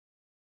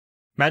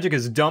Magic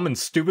is dumb and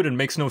stupid and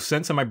makes no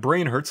sense, and my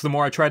brain hurts the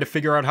more I try to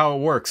figure out how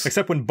it works.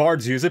 Except when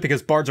bards use it,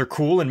 because bards are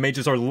cool and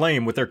mages are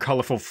lame with their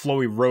colorful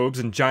flowy robes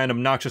and giant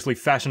obnoxiously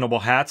fashionable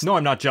hats. No,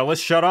 I'm not jealous,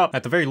 shut up!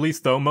 At the very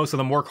least though, most of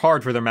them work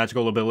hard for their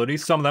magical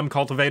abilities, some of them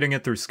cultivating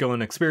it through skill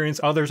and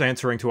experience, others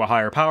answering to a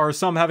higher power,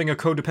 some having a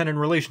codependent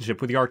relationship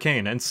with the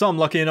arcane, and some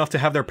lucky enough to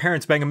have their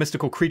parents bang a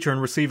mystical creature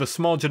and receive a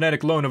small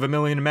genetic loan of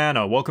 1,000,000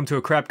 mana. Welcome to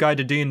a crap guide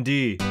to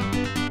D&D.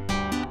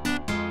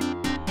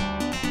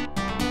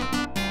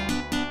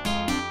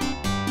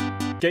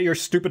 Get your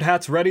stupid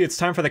hats ready, it's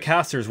time for the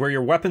casters, where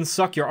your weapons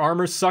suck, your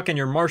armors suck, and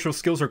your martial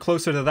skills are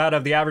closer to that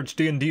of the average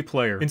D&D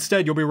player.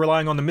 Instead, you'll be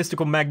relying on the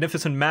mystical,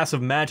 magnificent mass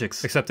of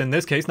magics. Except in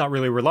this case, not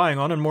really relying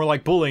on, and more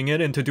like bullying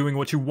it into doing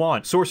what you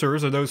want.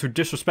 Sorcerers are those who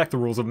disrespect the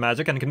rules of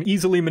magic and can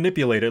easily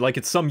manipulate it like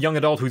it's some young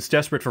adult who's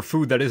desperate for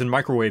food that isn't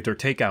microwaved or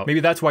takeout. Maybe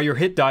that's why your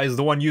hit die is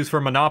the one used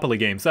for Monopoly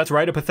games. That's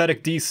right, a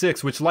pathetic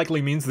D6, which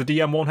likely means the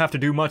DM won't have to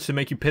do much to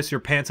make you piss your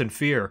pants in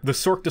fear. The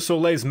Cirque du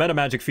Soleil's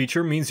metamagic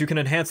feature means you can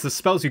enhance the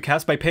spells you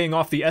cast by paying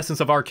off the essence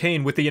of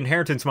arcane with the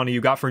inheritance money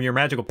you got from your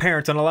magical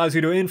parents, and allows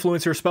you to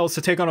influence your spells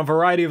to take on a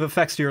variety of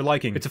effects to your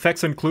liking. Its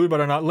effects include, but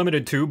are not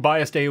limited to,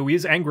 biased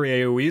AoEs, angry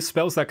AoEs,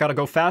 spells that gotta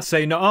go fast,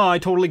 say "Nuh-uh, I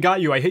totally got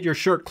you, I hit your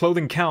shirt,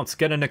 clothing counts,"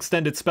 get an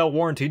extended spell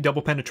warranty,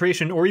 double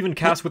penetration, or even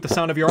cast with the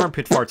sound of your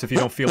armpit farts if you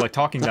don't feel like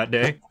talking that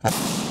day.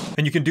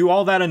 And you can do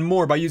all that and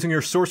more by using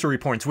your sorcery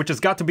points, which has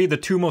got to be the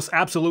two most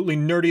absolutely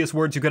nerdiest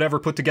words you could ever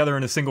put together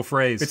in a single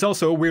phrase. It's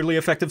also a weirdly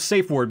effective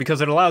safe word because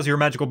it allows your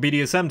magical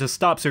BDSM to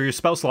stop so your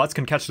spell slots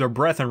can catch their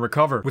breath and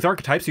recover. With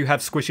archetypes, you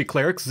have squishy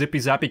clerics, zippy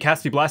zappy,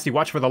 casty blasty,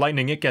 watch for the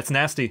lightning, it gets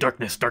nasty,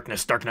 darkness,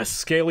 darkness, darkness,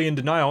 scaly and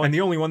denial, and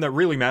the only one that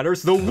really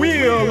matters, the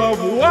Wheel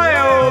of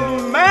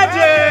Wild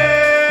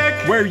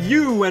Magic! Where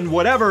you and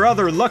whatever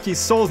other lucky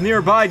souls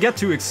nearby get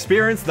to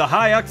experience the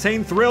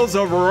high-octane thrills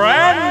of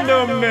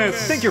randomness!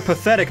 Think your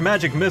pathetic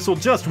magic missile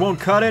just won't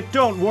cut it?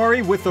 Don't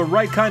worry, with the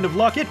right kind of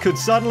luck, it could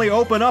suddenly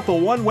open up a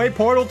one-way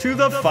portal to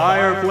the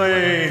Fire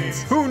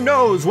Planes! Who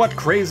knows what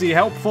crazy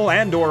helpful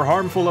and/or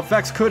harmful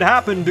effects could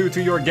happen due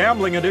to your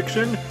gambling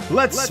addiction?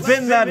 Let's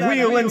spin that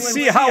wheel and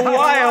see how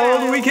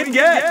wild we can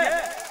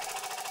get!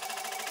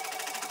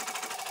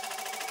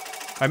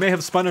 I may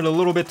have spun it a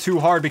little bit too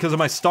hard because of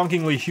my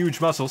stonkingly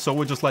huge muscles, so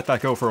we'll just let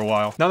that go for a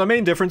while. Now the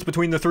main difference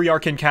between the three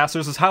arcane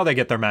casters is how they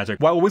get their magic.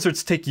 While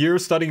wizards take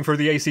years studying for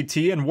the ACT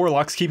and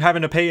warlocks keep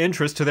having to pay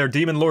interest to their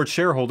demon lord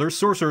shareholders,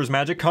 sorcerers'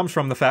 magic comes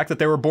from the fact that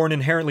they were born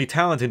inherently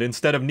talented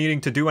instead of needing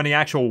to do any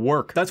actual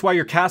work. That's why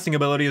your casting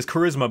ability is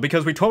charisma,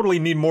 because we totally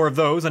need more of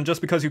those, and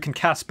just because you can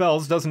cast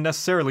spells doesn't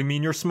necessarily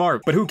mean you're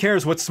smart. But who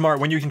cares what's smart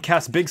when you can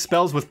cast big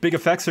spells with big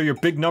effects so your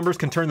big numbers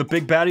can turn the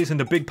big baddies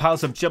into big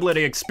piles of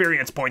giblety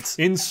experience points.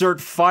 Insert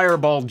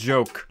fireball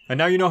joke. And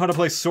now you know how to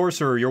play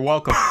Sorcerer, you're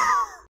welcome.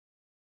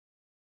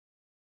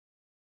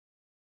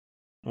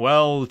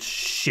 Well,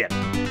 shit.